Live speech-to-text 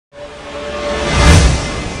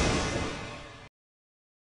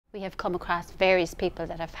We have come across various people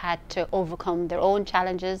that have had to overcome their own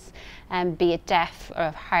challenges, be it deaf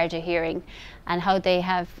or hard of hearing, and how they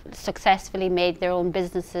have successfully made their own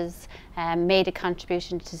businesses, made a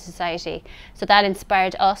contribution to society. So that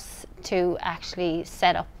inspired us to actually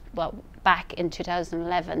set up, well, back in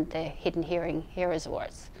 2011, the Hidden Hearing Heroes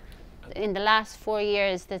Awards. In the last 4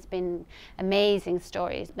 years, there's been amazing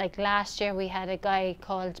stories. Like last year, we had a guy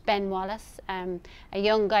called Ben Wallace, a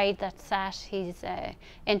young guy that sat his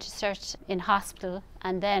intercert in hospital,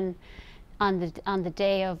 and then on the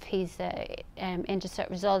day of his intercert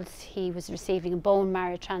results, he was receiving a bone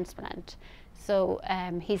marrow transplant. So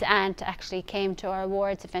his aunt actually came to our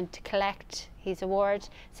awards event to collect his award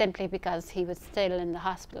simply because he was still in the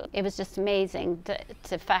hospital. It was just amazing,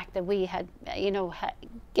 the fact that we had,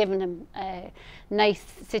 given him a nice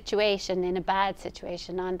situation in a bad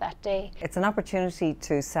situation on that day. It's an opportunity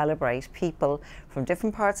to celebrate people from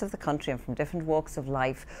different parts of the country and from different walks of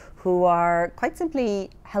life who are quite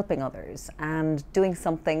simply helping others and doing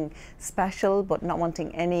something special but not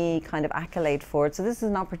wanting any kind of accolade for it. So this is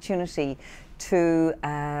an opportunity to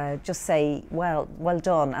just say, well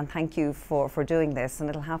done and thank you for doing this, and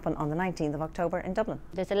it'll happen on the 19th of October in Dublin.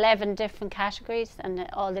 There's 11 different categories, and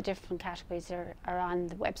all the different categories are on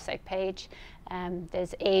the website page.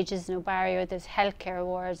 There's Ages No Barrier, there's Healthcare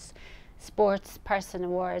Awards, Sports Person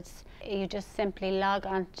Awards. You just simply log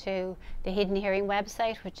on to the Hidden Hearing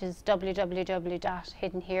website, which is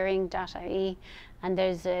www.hiddenhearing.ie, and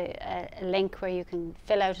there's a link where you can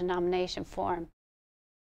fill out a nomination form.